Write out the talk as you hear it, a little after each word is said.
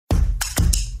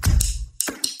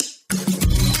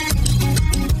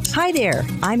Hi there,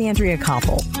 I'm Andrea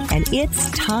Koppel, and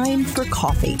it's time for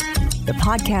coffee, the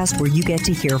podcast where you get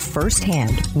to hear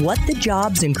firsthand what the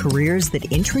jobs and careers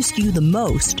that interest you the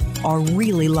most are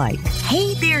really like.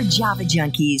 Hey there, Java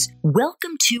junkies.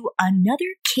 Welcome to another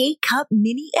K-Cup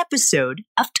mini episode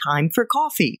of Time for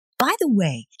Coffee. By the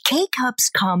way, K-Cups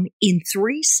come in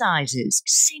 3 sizes,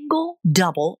 single,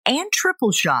 double, and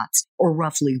triple shots, or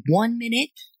roughly 1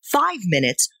 minute, 5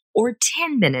 minutes, or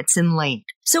 10 minutes in length.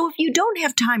 So if you don't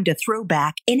have time to throw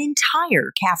back an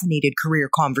entire caffeinated career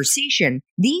conversation,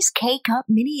 these K-Cup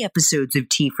mini episodes of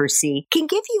T4C can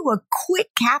give you a quick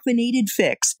caffeinated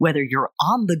fix, whether you're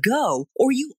on the go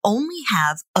or you only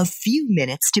have a few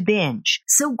minutes to binge.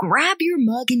 So grab your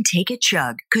mug and take a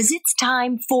chug, because it's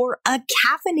time for a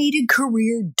caffeinated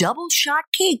career double shot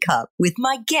K-Cup with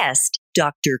my guest,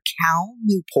 Dr. Cal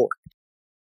Newport.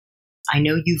 I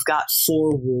know you've got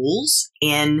 4 rules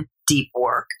in deep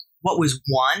work. What was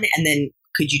one? And then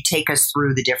could you take us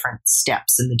through the different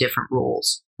steps and the different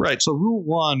rules? Right. So rule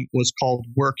 1 was called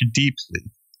work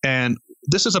deeply. And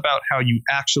this is about how you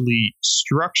actually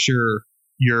structure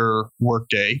your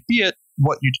workday, be it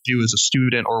what you do as a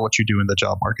student or what you do in the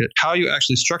job market, how you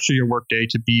actually structure your workday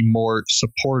to be more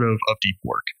supportive of deep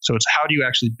work. So it's how do you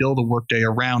actually build a workday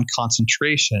around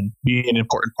concentration being an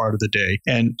important part of the day.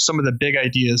 And some of the big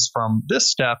ideas from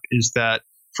this step is that,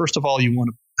 first of all, you want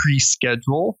to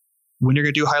pre-schedule when you're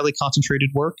going to do highly concentrated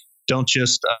work. Don't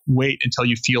just wait until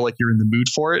you feel like you're in the mood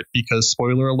for it, because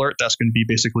spoiler alert, that's going to be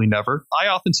basically never. I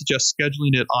often suggest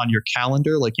scheduling it on your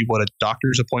calendar like you would a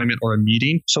doctor's appointment or a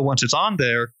meeting. So once it's on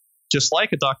there, just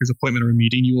like a doctor's appointment or a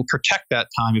meeting, you will protect that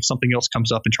time if something else comes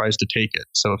up and tries to take it.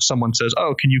 So if someone says,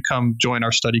 oh, can you come join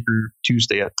our study group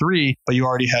Tuesday at 3, but you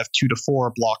already have 2 to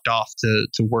 4 blocked off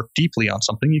to work deeply on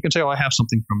something, you can say, oh, I have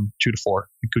something from 2 to 4.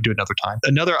 You could do it another time.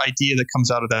 Another idea that comes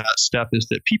out of that step is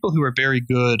that people who are very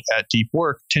good at deep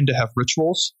work tend to have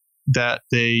rituals that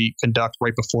they conduct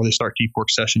right before they start deep work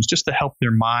sessions, just to help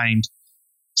their mind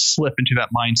slip into that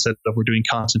mindset of we're doing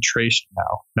concentration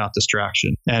now, not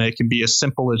distraction. And it can be as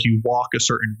simple as you walk a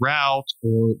certain route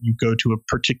or you go to a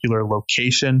particular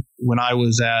location. When I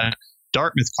was at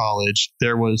Dartmouth College,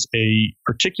 there was a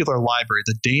particular library,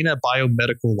 the Dana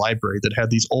Biomedical Library, that had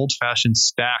these old-fashioned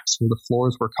stacks where the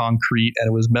floors were concrete and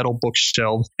it was metal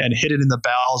bookshelves, and hidden in the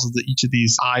bowels of each of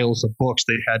these aisles of books,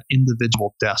 they had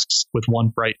individual desks with one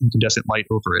bright incandescent light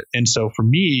over it. And so for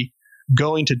me,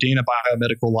 going to Dana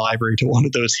Biomedical Library to one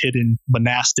of those hidden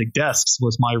monastic desks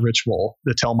was my ritual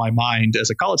to tell my mind as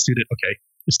a college student, okay,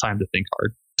 it's time to think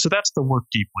hard. So that's the work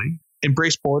deeply.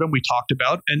 Embrace boredom we talked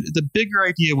about. And the bigger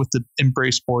idea with the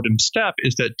embrace boredom step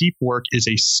is that deep work is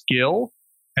a skill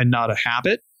and not a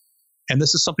habit. And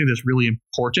this is something that's really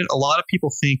important. A lot of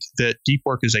people think that deep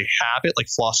work is a habit, like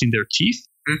flossing their teeth.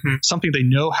 Something they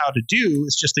know how to do.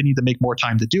 It's just they need to make more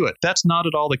time to do it. That's not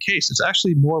at all the case. It's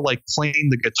actually more like playing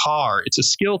the guitar. It's a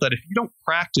skill that if you don't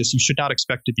practice, you should not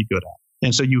expect to be good at.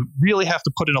 And so you really have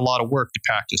to put in a lot of work to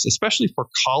practice, especially for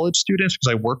college students,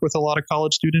 because I work with a lot of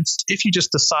college students. If you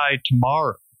just decide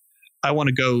tomorrow, I want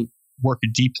to go work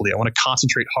deeply, I want to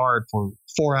concentrate hard for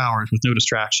 4 hours with no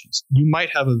distractions, you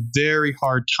might have a very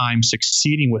hard time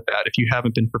succeeding with that if you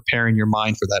haven't been preparing your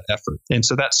mind for that effort. And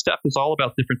so that step is all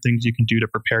about different things you can do to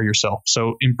prepare yourself.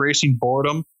 So embracing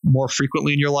boredom more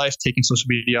frequently in your life, taking social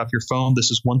media off your phone,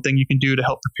 this is one thing you can do to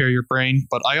help prepare your brain.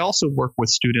 But I also work with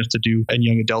students to do, and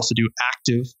young adults to do,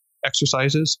 active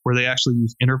exercises where they actually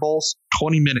use intervals,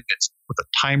 20 minutes with a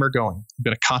timer going. I'm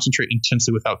going to concentrate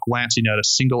intensely without glancing at a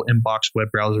single inbox, web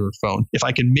browser, or phone. If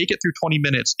I can make it through 20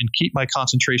 minutes and keep my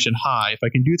concentration high, if I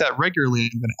can do that regularly,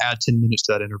 I'm going to add 10 minutes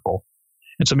to that interval.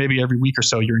 And so maybe every week or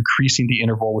so, you're increasing the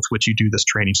interval with which you do this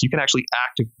training. So you can actually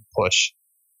actively push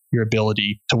your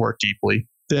ability to work deeply.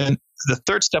 Then the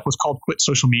third step was called quit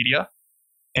social media.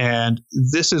 And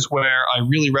this is where I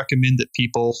really recommend that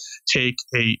people take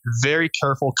a very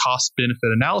careful cost-benefit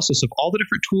analysis of all the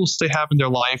different tools they have in their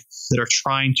life that are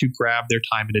trying to grab their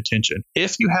time and attention.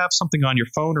 If you have something on your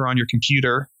phone or on your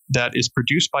computer that is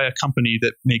produced by a company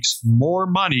that makes more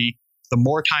money the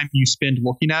more time you spend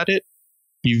looking at it,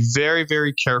 be very,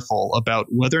 very careful about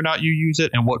whether or not you use it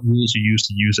and what rules you use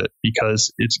to use it.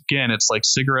 Because it's like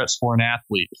cigarettes for an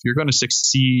athlete. If you're going to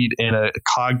succeed in a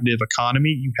cognitive economy,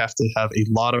 you have to have a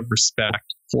lot of respect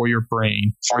for your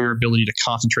brain, for your ability to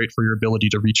concentrate, for your ability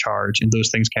to recharge. And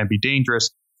those things can be dangerous.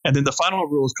 And then the final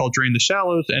rule is called drain the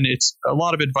shallows. And it's a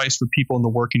lot of advice for people in the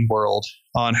working world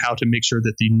on how to make sure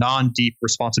that the non-deep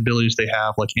responsibilities they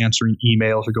have, like answering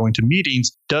emails or going to meetings,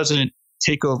 doesn't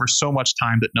take over so much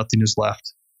time that nothing is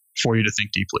left for you to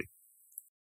think deeply.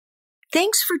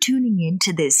 Thanks for tuning in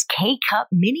to this K-Cup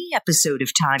mini episode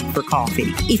of Time for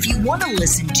Coffee. If you want to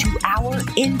listen to our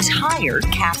entire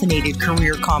caffeinated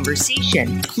career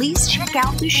conversation, please check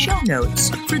out the show notes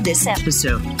for this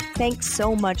episode. Thanks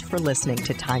so much for listening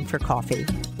to Time for Coffee,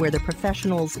 where the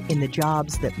professionals in the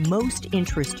jobs that most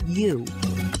interest you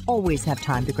always have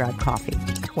time to grab coffee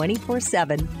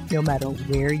 24/7, no matter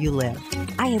where you live.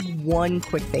 I have one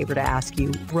quick favor to ask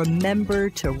you. Remember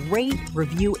to rate,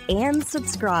 review, and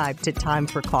subscribe to Time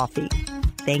for Coffee.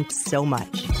 Thanks so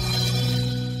much.